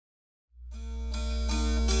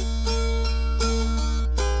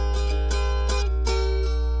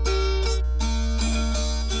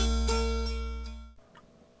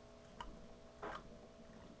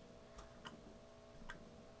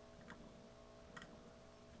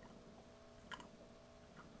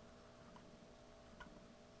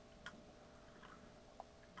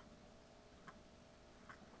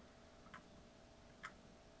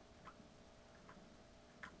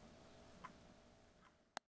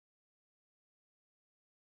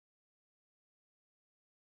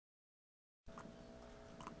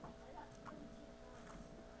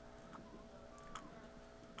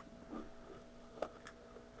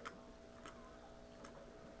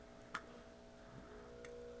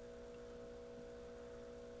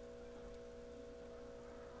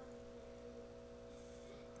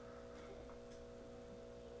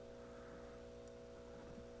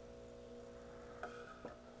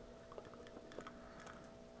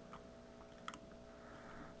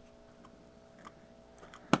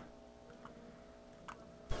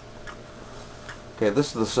Okay, this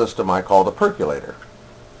is the system I call the percolator.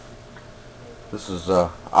 This is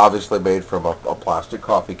obviously made from a plastic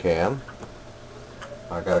coffee can.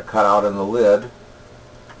 I got a cutout in the lid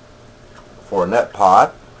for a net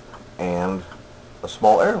pot and a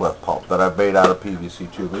small airlift pump that I've made out of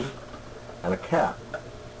PVC tubing and a cap.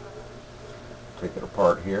 Take it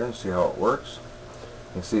apart here and see how it works.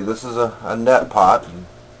 You can see this is a net pot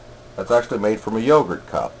that's actually made from a yogurt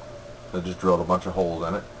cup. I just drilled a bunch of holes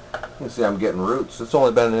in it. You can see I'm getting roots. It's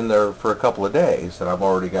only been in there for a couple of days and I've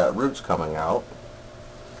already got roots coming out.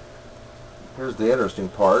 Here's the interesting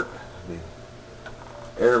part. The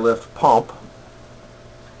airlift pump.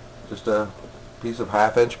 Just a piece of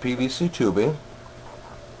 1/2-inch PVC tubing.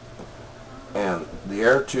 And the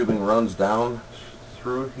air tubing runs down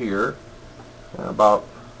through here and up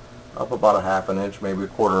about a 1/2 inch, maybe a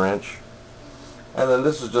 1/4 inch. And then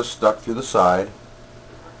this is just stuck through the side.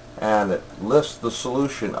 And it lifts the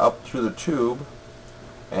solution up through the tube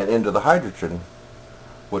and into the hydrogen,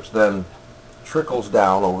 which then trickles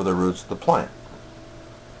down over the roots of the plant.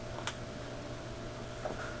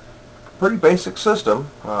 Pretty basic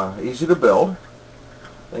system, easy to build.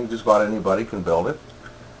 I think just about anybody can build it,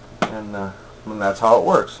 and that's how it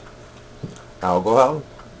works. Now go out and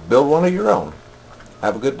build one of your own.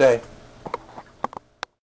 Have a good day.